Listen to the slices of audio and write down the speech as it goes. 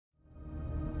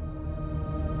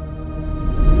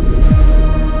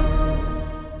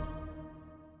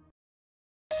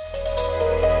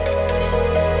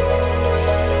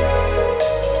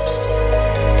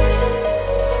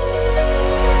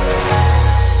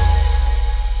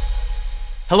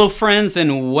Hello friends,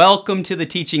 and welcome to the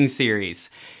teaching series.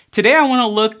 Today I want to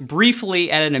look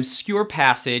briefly at an obscure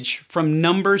passage from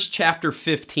Numbers chapter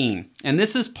 15. And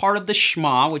this is part of the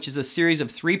Shema, which is a series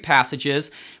of 3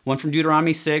 passages, one from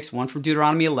Deuteronomy 6, one from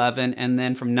Deuteronomy 11, and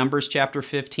then from Numbers chapter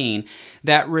 15,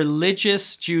 that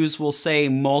religious Jews will say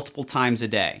multiple times a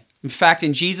day. In fact,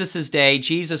 in Jesus' day,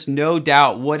 Jesus no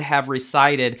doubt would have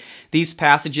recited these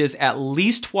passages at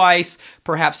least twice,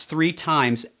 perhaps 3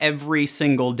 times every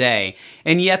single day.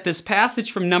 And yet this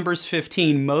passage from Numbers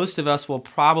 15, most of us will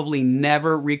probably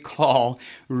never recall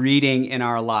reading in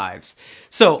our lives.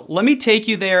 So let me take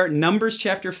you there, Numbers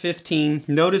chapter 15,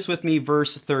 notice with me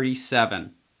verse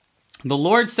 37. The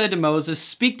Lord said to Moses,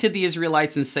 "Speak to the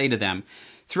Israelites and say to them,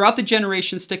 throughout the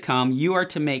generations to come, you are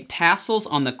to make tassels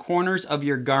on the corners of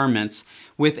your garments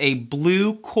with a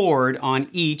blue cord on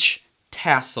each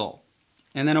tassel."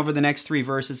 And then over the next 3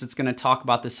 verses, it's going to talk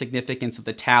about the significance of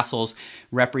the tassels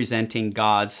representing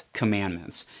God's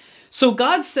commandments. So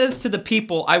God says to the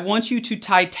people, I want you to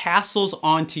tie tassels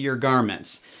onto your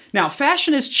garments. Now,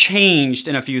 fashion has changed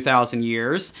in a few thousand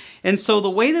years, and so the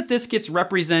way that this gets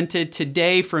represented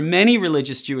today for many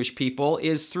religious Jewish people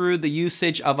is through the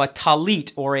usage of a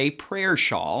talit, or a prayer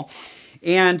shawl.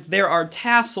 And there are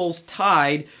tassels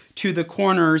tied to the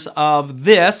corners of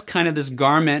this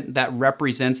garment that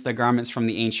represents the garments from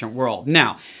the ancient world.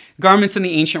 Now, garments in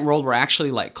the ancient world were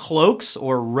actually like cloaks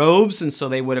or robes, and so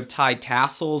they would have tied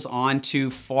tassels onto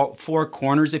 4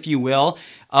 corners, if you will,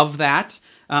 of that.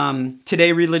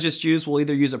 Today, religious Jews will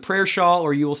either use a prayer shawl,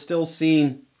 or you will still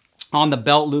see on the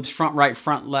belt loops, front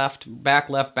left,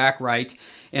 back right,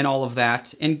 and all of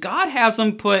that. And God has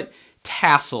them put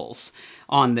tassels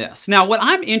on this. Now, what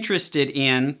I'm interested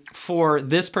in for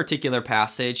this particular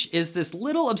passage is this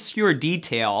little obscure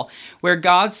detail where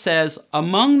God says,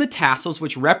 among the tassels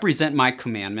which represent my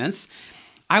commandments,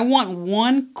 I want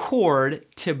one cord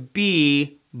to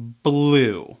be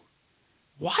blue.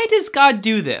 Why does God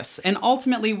do this? And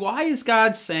ultimately, why is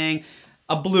God saying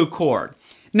a blue cord?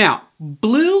 Now,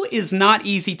 blue is not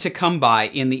easy to come by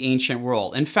in the ancient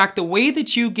world. In fact, the way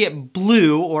that you get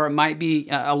blue, or it might be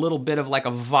a little bit of like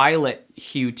a violet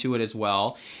hue to it as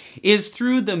well, is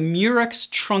through the Murex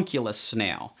trunculus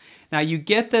snail. Now, you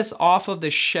get this off of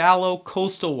the shallow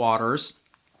coastal waters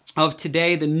of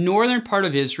today, the northern part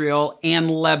of Israel and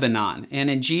Lebanon. And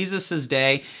in Jesus'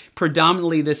 day,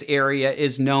 predominantly this area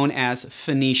is known as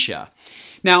Phoenicia.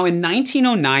 Now, in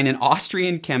 1909, an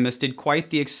Austrian chemist did quite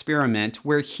the experiment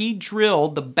where he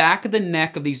drilled the back of the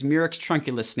neck of these Murex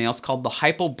trunculus snails, called the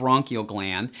hypobronchial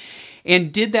gland,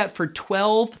 and did that for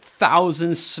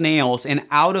 12,000 snails, and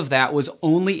out of that was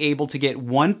only able to get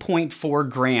 1.4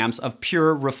 grams of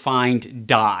pure refined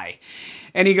dye.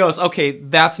 And he goes, okay,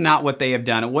 that's not what they have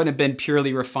done. It wouldn't have been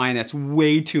purely refined. That's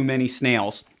way too many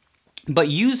snails. But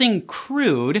using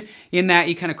crude, in that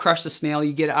you kind of crush the snail,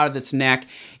 you get it out of its neck,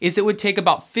 is it would take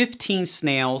about 15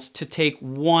 snails to take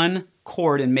 1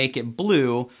 cord and make it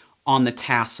blue on the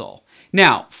tassel.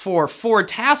 Now, for 4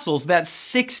 tassels, that's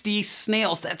 60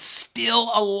 snails. That's still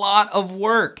a lot of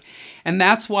work. And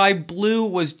that's why blue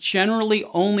was generally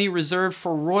only reserved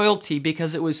for royalty,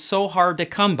 because it was so hard to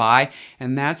come by,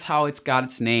 and that's how it's got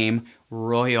its name,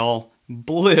 royal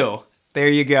blue. There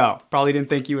you go. Probably didn't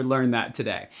think you would learn that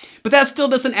today. But that still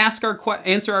doesn't answer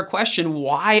our question,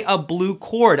 why a blue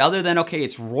cord? Other than, okay,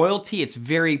 it's royalty, it's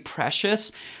very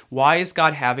precious. Why is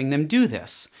God having them do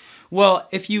this? Well,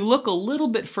 if you look a little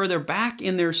bit further back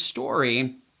in their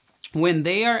story, when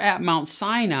they are at Mount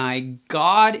Sinai,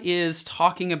 God is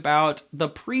talking about the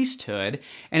priesthood.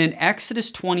 And in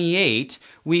Exodus 28,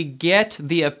 we get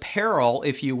the apparel,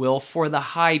 if you will, for the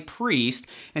high priest.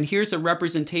 And here's a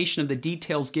representation of the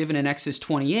details given in Exodus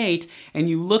 28. And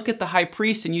you look at the high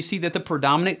priest and you see that the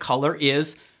predominant color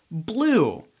is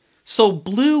blue. So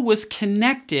blue was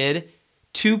connected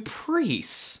to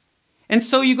priests. And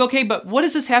so you go, okay, but what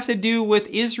does this have to do with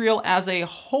Israel as a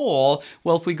whole?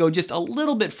 Well, if we go just a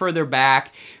little bit further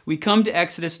back, we come to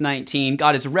Exodus 19.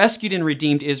 God has rescued and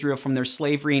redeemed Israel from their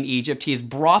slavery in Egypt. He has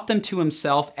brought them to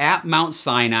himself at Mount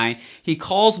Sinai. He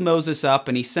calls Moses up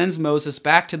and he sends Moses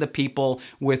back to the people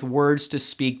with words to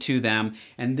speak to them.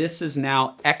 And this is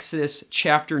now Exodus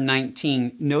chapter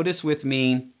 19. Notice with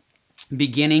me,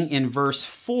 beginning in verse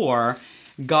 4,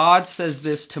 God says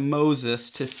this to Moses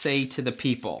to say to the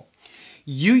people.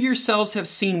 You yourselves have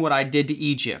seen what I did to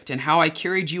Egypt, and how I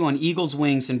carried you on eagle's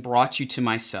wings and brought you to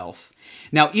myself.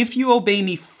 Now, if you obey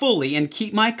me fully and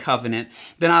keep my covenant,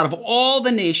 then out of all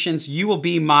the nations you will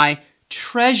be my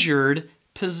treasured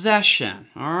possession.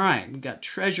 All right, we've got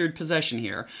treasured possession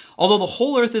here. Although the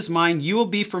whole earth is mine, you will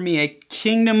be for me a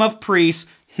kingdom of priests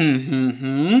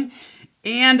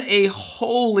and a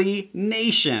holy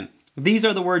nation. These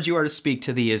are the words you are to speak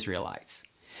to the Israelites.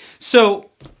 So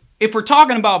if we're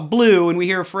talking about blue and we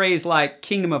hear a phrase like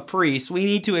kingdom of priests, we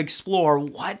need to explore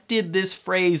what did this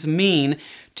phrase mean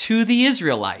to the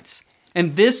Israelites.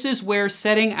 And this is where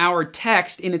setting our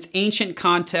text in its ancient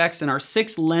context and our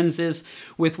 6 lenses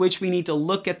with which we need to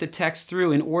look at the text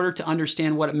through in order to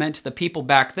understand what it meant to the people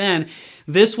back then,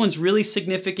 this one's really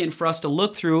significant for us to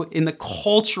look through in the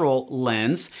cultural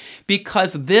lens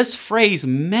because this phrase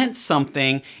meant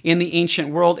something in the ancient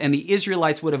world and the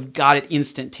Israelites would have got it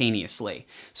instantaneously.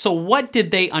 So what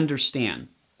did they understand?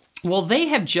 Well, they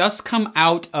have just come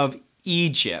out of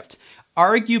Egypt,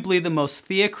 arguably the most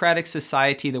theocratic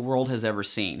society the world has ever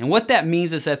seen. And what that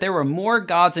means is that there were more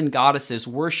gods and goddesses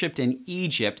worshipped in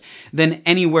Egypt than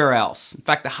anywhere else. In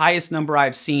fact, the highest number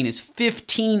I've seen is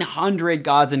 1,500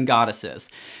 gods and goddesses.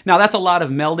 Now, that's a lot of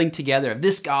melding together of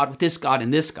this god with this god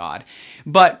and this god.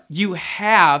 But you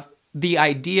have the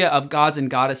idea of gods and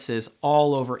goddesses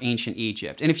all over ancient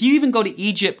Egypt. And if you even go to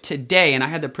Egypt today, and I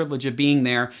had the privilege of being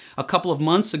there a couple of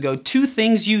months ago, 2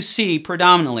 things you see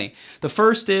predominantly. The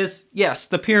first is, yes,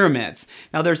 the pyramids.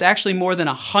 Now there's actually more than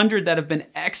 100 that have been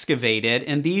excavated,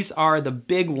 and these are the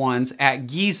big ones at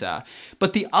Giza.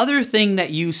 But the other thing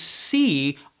that you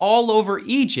see all over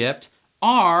Egypt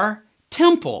are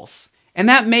temples. And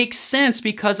that makes sense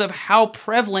because of how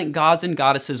prevalent gods and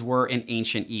goddesses were in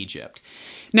ancient Egypt.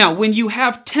 Now, when you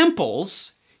have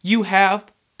temples, you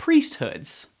have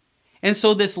priesthoods. And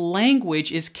so this language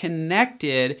is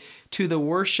connected to the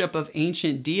worship of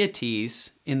ancient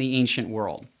deities in the ancient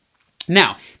world.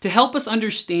 Now, to help us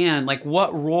understand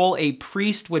what role a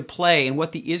priest would play and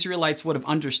what the Israelites would have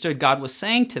understood God was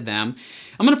saying to them,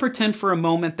 I'm going to pretend for a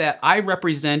moment that I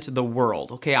represent the world.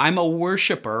 Okay, I'm a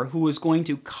worshiper who is going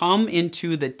to come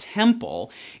into the temple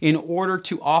in order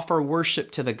to offer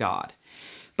worship to the God.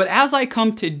 But as I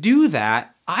come to do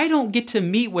that, I don't get to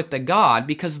meet with the God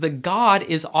because the God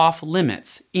is off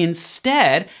limits.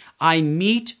 Instead, I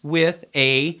meet with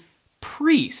a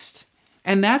priest.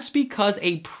 And that's because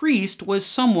a priest was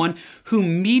someone who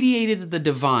mediated the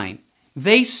divine.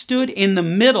 They stood in the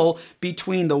middle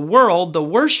between the world, the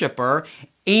worshiper,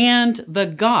 and the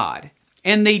God.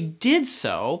 And they did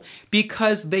so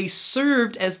because they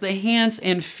served as the hands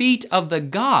and feet of the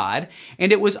God,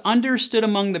 and it was understood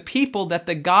among the people that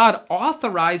the God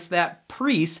authorized that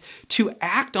priest to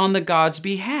act on the God's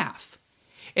behalf.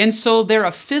 And so they're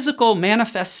a physical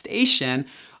manifestation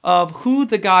of who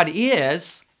the God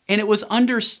is, and it was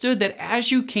understood that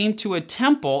as you came to a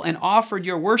temple and offered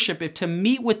your worship, if to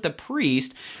meet with the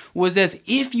priest was as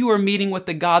if you were meeting with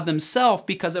the God themselves,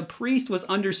 because a priest was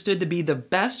understood to be the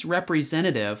best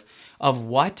representative of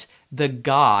what the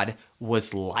God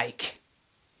was like.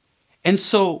 And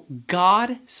so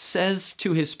God says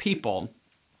to his people,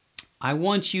 I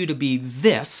want you to be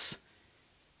this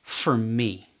for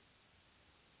me.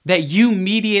 That you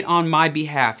mediate on my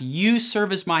behalf. You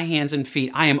serve as my hands and feet.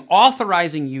 I am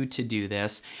authorizing you to do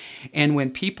this. And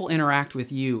when people interact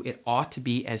with you, it ought to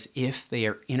be as if they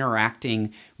are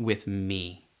interacting with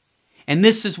me. And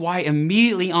this is why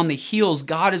immediately on the heels,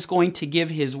 God is going to give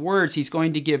his words. He's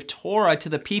going to give Torah to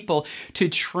the people to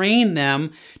train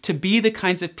them to be the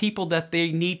kinds of people that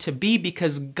they need to be,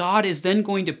 because God is then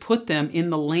going to put them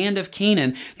in the land of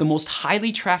Canaan, the most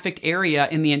highly trafficked area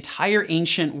in the entire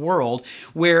ancient world,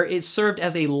 where it served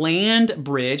as a land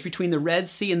bridge between the Red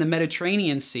Sea and the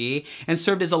Mediterranean Sea, and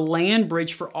served as a land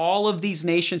bridge for all of these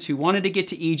nations who wanted to get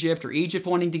to Egypt, or Egypt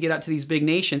wanting to get out to these big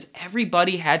nations.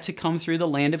 Everybody had to come through the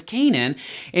land of Canaan.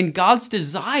 And God's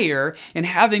desire in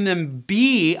having them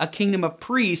be a kingdom of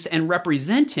priests and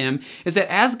represent him is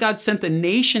that as God sent the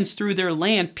nations through their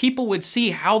land, people would see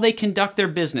how they conduct their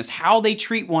business, how they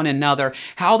treat one another,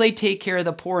 how they take care of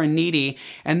the poor and needy,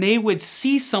 and they would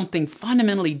see something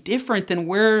fundamentally different than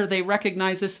where they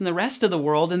recognize this in the rest of the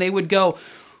world, and they would go,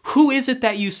 who is it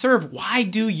that you serve? Why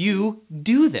do you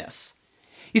do this?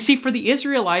 You see, for the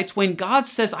Israelites, when God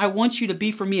says, I want you to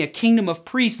be for me a kingdom of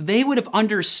priests, they would have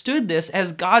understood this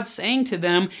as God saying to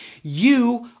them,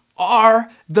 you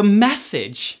are the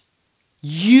message.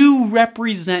 You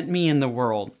represent me in the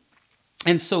world.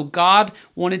 And so God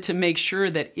wanted to make sure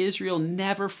that Israel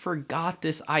never forgot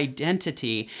this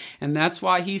identity. And that's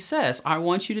why he says, I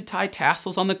want you to tie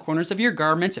tassels on the corners of your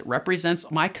garments. It represents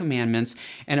my commandments.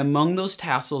 And among those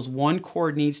tassels, one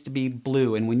cord needs to be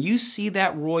blue. And when you see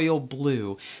that royal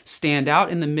blue stand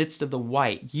out in the midst of the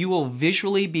white, you will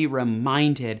visually be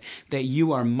reminded that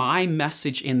you are my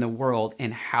message in the world,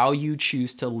 and how you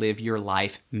choose to live your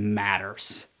life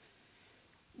matters.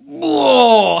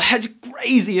 Whoa, that's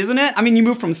crazy, isn't it? I mean, you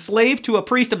move from slave to a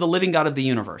priest of the living God of the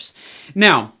universe.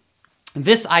 Now,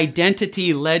 This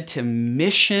identity led to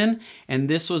mission, and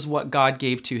this was what God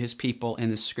gave to his people in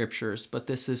the scriptures. But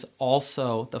this is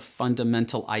also the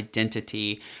fundamental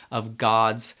identity of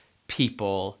God's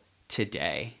people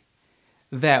today,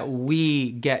 that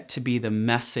we get to be the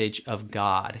message of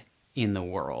God in the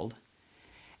world.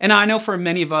 And I know for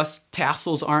many of us,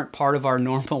 tassels aren't part of our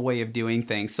normal way of doing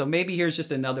things. So maybe here's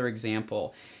just another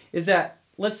example, is that,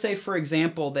 let's say, for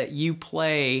example, that you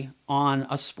play on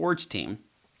a sports team.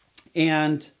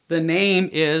 And the name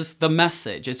is The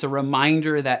Message. It's a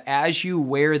reminder that as you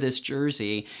wear this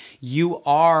jersey, you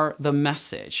are the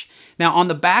message. Now, on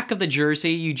the back of the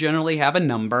jersey, you generally have a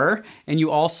number, and you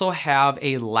also have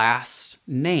a last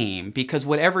name, because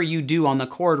whatever you do on the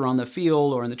court or on the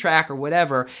field or in the track or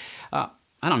whatever,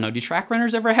 I don't know, do track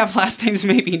runners ever have last names?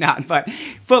 Maybe not, but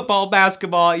football,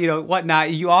 basketball,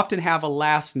 whatnot, you often have a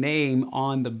last name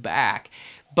on the back.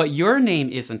 But your name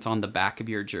isn't on the back of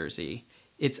your jersey.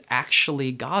 It's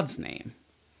actually God's name,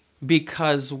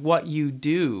 because what you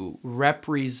do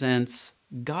represents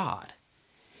God.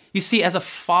 You see, as a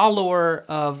follower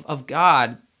of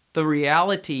God, the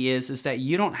reality is that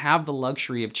you don't have the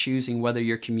luxury of choosing whether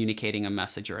you're communicating a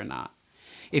message or not.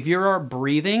 If you're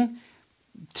breathing,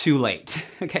 too late,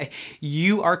 okay?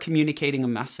 You are communicating a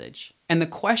message. And the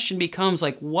question becomes,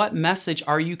 like, what message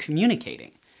are you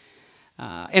communicating?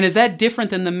 And is that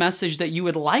different than the message that you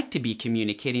would like to be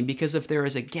communicating? Because if there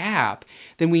is a gap,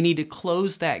 then we need to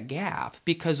close that gap,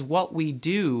 because what we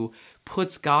do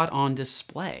puts God on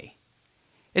display.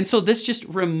 And so this just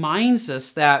reminds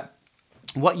us that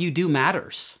what you do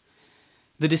matters.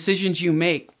 The decisions you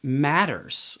make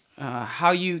matters.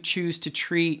 How you choose to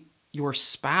treat your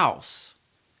spouse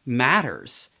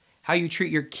matters. How you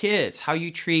treat your kids, how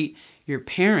you treat your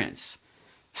parents,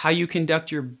 how you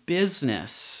conduct your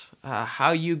business,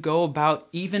 how you go about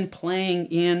even playing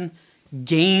in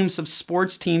games of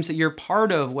sports teams that you're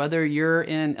part of, whether you're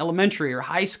in elementary or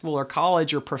high school or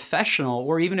college or professional,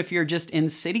 or even if you're just in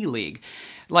City League.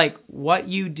 Like, what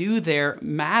you do there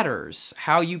matters.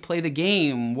 How you play the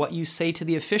game, what you say to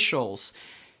the officials,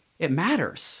 it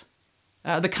matters.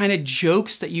 The kind of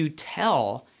jokes that you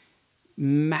tell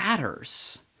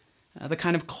matters. The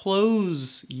kind of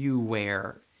clothes you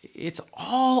wear, it's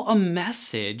all a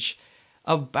message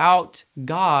about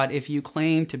God if you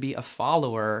claim to be a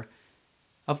follower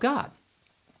of God.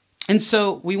 And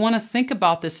so we want to think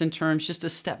about this in terms, just to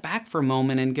step back for a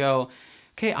moment and go,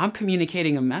 okay, I'm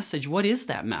communicating a message. What is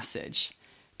that message?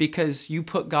 Because you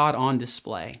put God on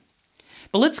display.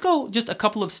 But let's go just a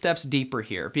couple of steps deeper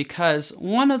here, because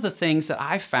one of the things that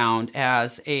I found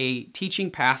as a teaching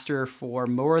pastor for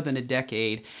more than a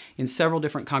decade in several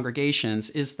different congregations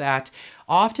is that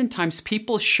oftentimes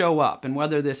people show up, and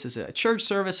whether this is a church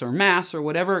service or mass or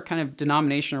whatever kind of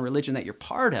denomination or religion that you're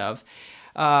part of,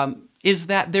 is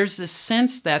that there's this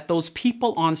sense that those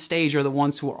people on stage are the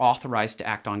ones who are authorized to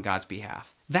act on God's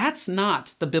behalf. That's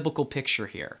not the biblical picture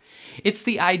here. It's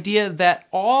the idea that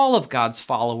all of God's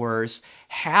followers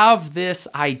have this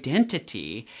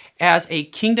identity as a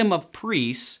kingdom of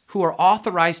priests who are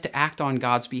authorized to act on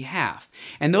God's behalf.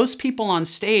 And those people on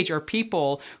stage are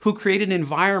people who create an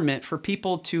environment for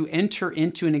people to enter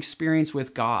into an experience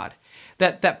with God.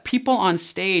 That people on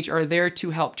stage are there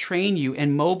to help train you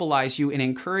and mobilize you and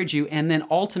encourage you, and then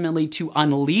ultimately to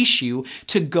unleash you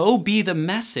to go be the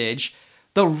message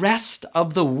the rest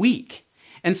of the week.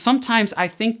 And sometimes I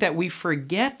think that we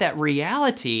forget that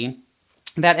reality,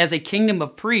 that as a kingdom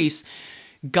of priests,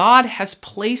 God has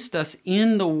placed us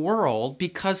in the world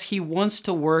because he wants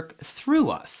to work through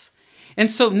us. And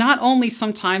so not only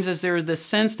sometimes is there this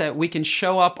sense that we can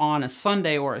show up on a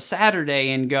Sunday or a Saturday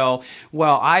and go,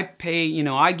 well, I pay,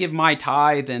 I give my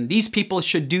tithe, and these people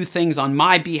should do things on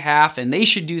my behalf and they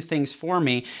should do things for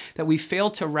me, that we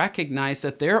fail to recognize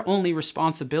that their only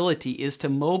responsibility is to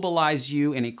mobilize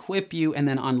you and equip you and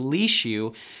then unleash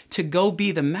you to go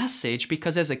be the message,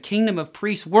 because as a kingdom of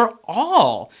priests, we're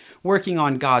all working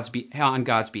on God's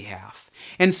behalf.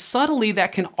 And subtly,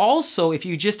 that can also, if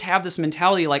you just have this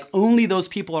mentality like only those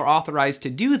people are authorized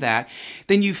to do that,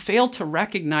 then you fail to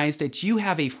recognize that you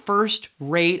have a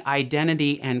first-rate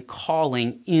identity and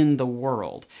calling in the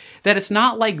world. That it's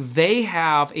not like they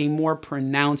have a more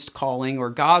pronounced calling or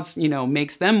God's,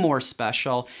 makes them more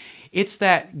special. It's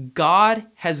that God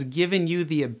has given you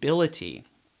the ability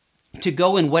to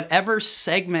go in whatever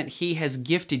segment he has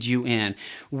gifted you in,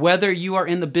 whether you are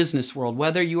in the business world,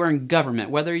 whether you are in government,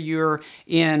 whether you're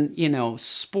in,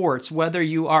 sports, whether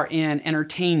you are in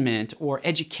entertainment or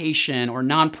education or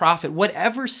nonprofit,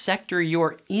 whatever sector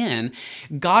you're in,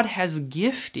 God has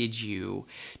gifted you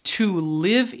to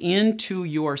live into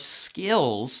your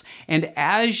skills. And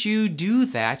as you do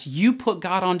that, you put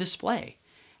God on display.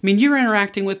 I mean, you're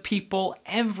interacting with people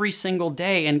every single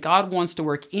day, and God wants to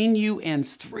work in you and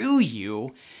through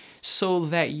you so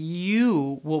that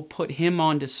you will put him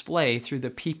on display through the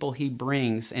people he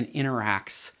brings and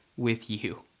interacts with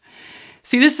you.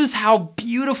 See, this is how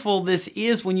beautiful this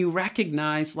is when you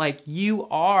recognize like you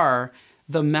are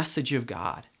the message of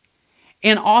God.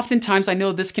 And oftentimes, I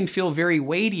know this can feel very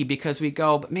weighty because we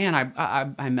go, but man,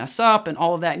 I mess up and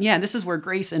all of that. And yeah, this is where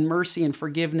grace and mercy and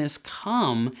forgiveness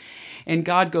come. And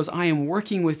God goes, I am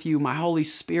working with you. My Holy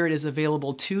Spirit is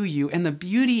available to you. And the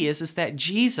beauty is that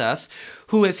Jesus,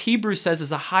 who as Hebrews says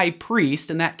is a high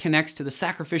priest, and that connects to the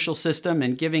sacrificial system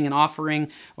and giving an offering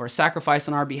or a sacrifice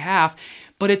on our behalf,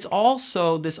 but it's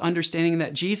also this understanding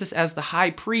that Jesus as the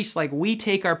high priest, like we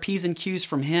take our P's and Q's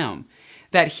from him.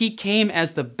 That he came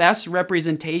as the best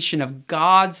representation of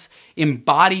God's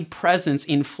embodied presence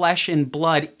in flesh and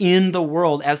blood in the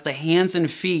world as the hands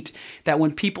and feet that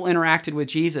when people interacted with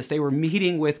Jesus, they were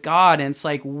meeting with God. And it's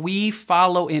like we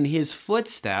follow in his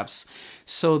footsteps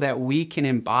so that we can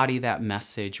embody that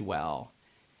message well.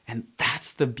 And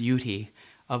that's the beauty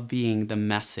of being the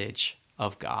message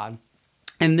of God.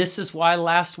 And this is why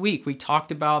last week we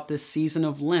talked about this season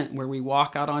of Lent where we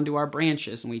walk out onto our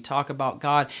branches and we talk about,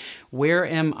 God, where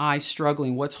am I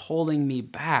struggling? What's holding me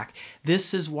back?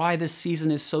 This is why this season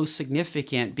is so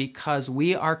significant, because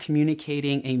we are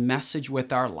communicating a message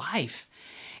with our life.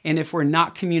 And if we're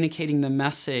not communicating the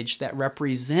message that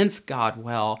represents God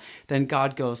well, then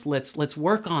God goes, let's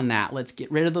work on that. Let's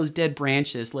get rid of those dead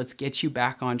branches. Let's get you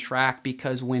back on track,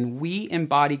 because when we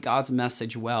embody God's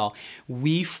message well,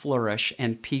 we flourish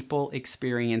and people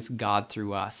experience God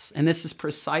through us. And this is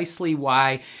precisely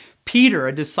why Peter,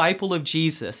 a disciple of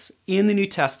Jesus in the New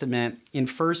Testament, in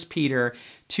 1 Peter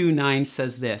 2:9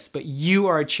 says this, but you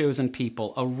are a chosen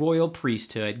people, a royal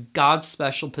priesthood, God's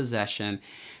special possession,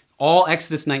 all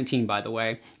Exodus 19, by the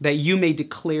way, that you may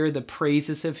declare the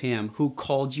praises of him who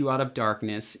called you out of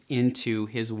darkness into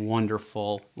his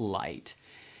wonderful light.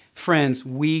 Friends,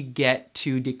 we get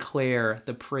to declare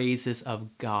the praises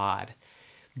of God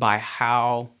by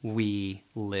how we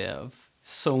live.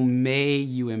 So may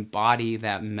you embody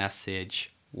that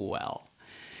message well.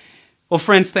 Well,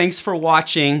 friends, thanks for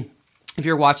watching. If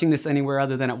you're watching this anywhere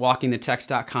other than at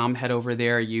walkingthetext.com, head over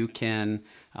there. You can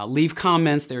leave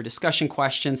comments. There are discussion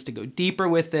questions to go deeper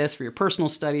with this for your personal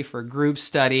study, for a group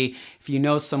study. If you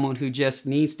know someone who just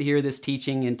needs to hear this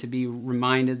teaching and to be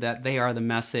reminded that they are the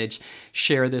message,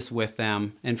 share this with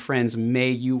them. And friends,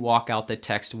 may you walk out the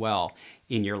text well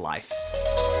in your life.